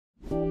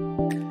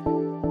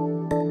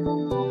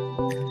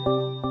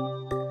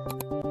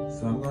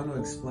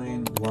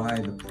why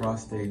the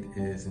prostate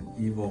is an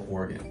evil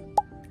organ.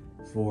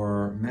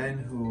 For men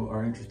who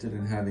are interested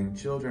in having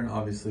children,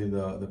 obviously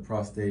the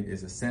prostate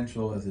is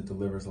essential as it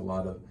delivers a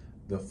lot of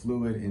the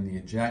fluid in the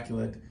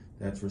ejaculate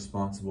that's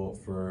responsible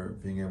for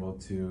being able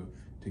to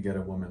get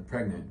a woman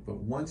pregnant. But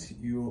once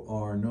you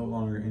are no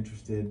longer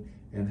interested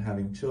in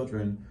having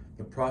children,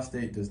 the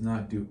prostate does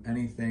not do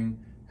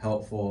anything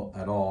helpful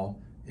at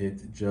all.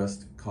 It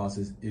just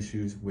causes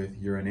issues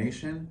with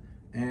urination,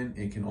 and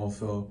it can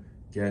also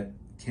get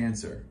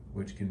cancer,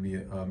 which can be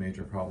a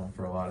major problem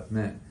for a lot of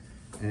men.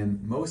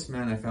 And most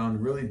men, I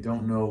found, really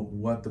don't know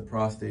what the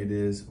prostate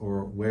is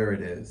or where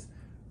it is.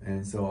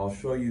 And so I'll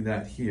show you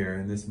that here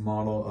in this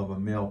model of a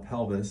male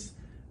pelvis.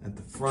 At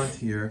the front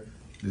here,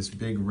 this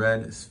big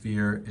red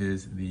sphere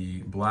is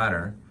the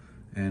bladder.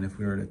 And if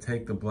we were to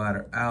take the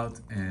bladder out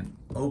and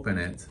open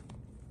it,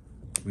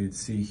 we'd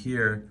see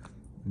here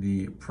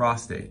the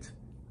prostate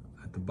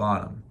at the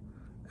bottom.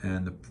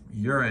 And the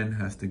urine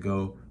has to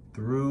go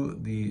through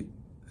the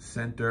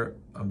center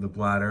of the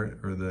bladder,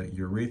 or the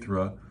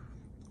urethra,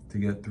 to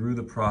get through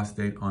the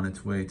prostate on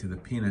its way to the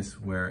penis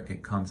where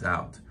it comes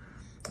out.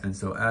 And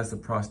so as the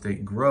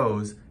prostate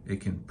grows, it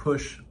can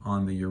push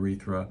on the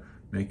urethra,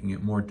 making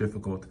it more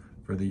difficult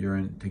for the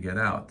urine to get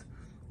out.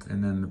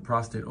 And then the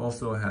prostate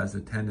also has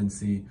a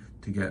tendency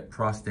to get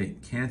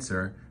prostate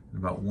cancer in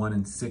about 1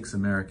 in 6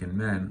 American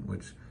men,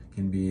 which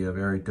can be a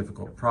very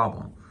difficult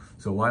problem.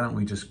 So why don't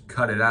we just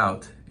cut it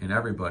out in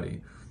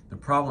everybody? The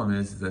problem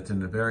is that it's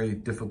in a very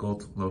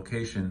difficult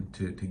location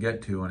to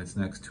get to, and it's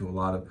next to a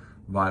lot of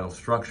vital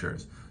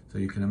structures. So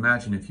you can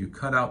imagine if you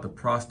cut out the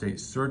prostate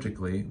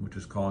surgically, which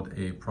is called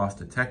a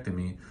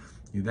prostatectomy,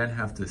 you then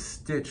have to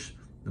stitch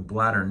the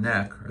bladder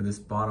neck, or this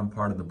bottom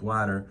part of the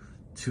bladder,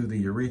 to the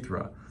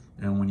urethra.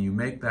 And when you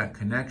make that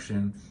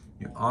connection,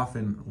 it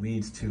often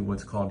leads to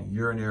what's called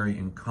urinary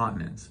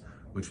incontinence,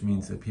 which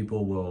means that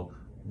people will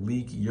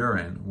leak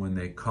urine when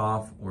they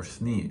cough or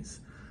sneeze.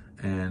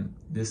 And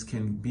this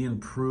can be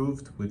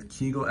improved with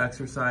Kegel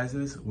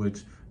exercises, which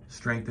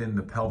strengthen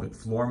the pelvic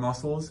floor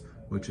muscles,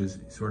 which is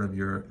sort of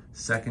your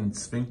second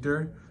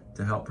sphincter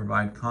to help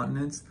provide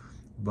continence.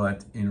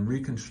 But in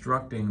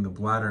reconstructing the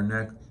bladder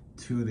neck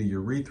to the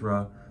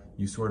urethra,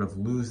 you sort of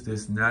lose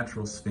this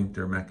natural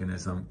sphincter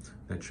mechanism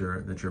that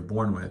you're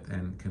born with,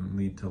 and can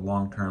lead to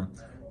long-term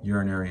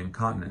urinary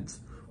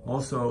incontinence.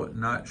 Also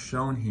not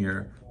shown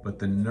here, but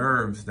the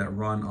nerves that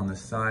run on the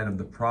side of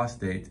the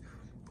prostate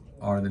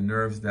are the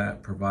nerves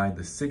that provide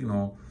the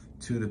signal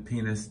to the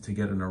penis to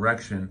get an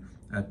erection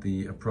at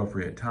the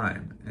appropriate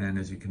time. And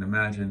as you can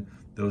imagine,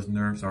 those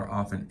nerves are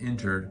often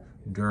injured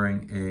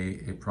during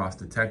a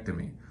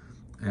prostatectomy.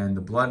 And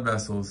the blood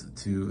vessels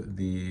to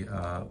the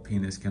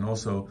penis can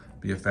also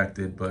be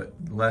affected, but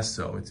less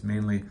so. It's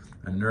mainly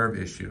a nerve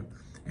issue.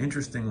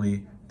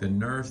 Interestingly, the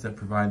nerves that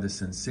provide the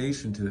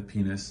sensation to the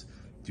penis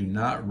do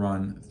not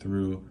run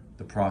through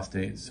the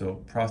prostate,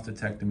 so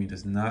prostatectomy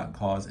does not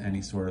cause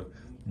any sort of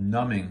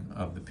numbing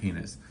of the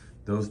penis.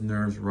 Those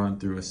nerves run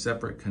through a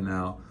separate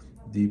canal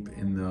deep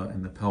in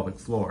the pelvic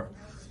floor.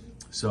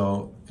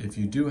 So if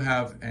you do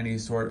have any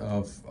sort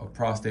of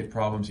prostate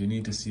problems, you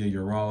need to see a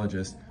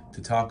urologist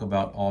to talk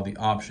about all the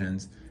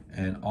options,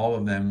 and all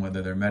of them,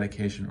 whether they're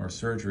medication or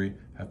surgery,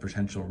 have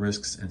potential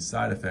risks and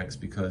side effects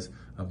because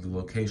of the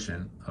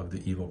location of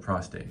the evil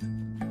prostate.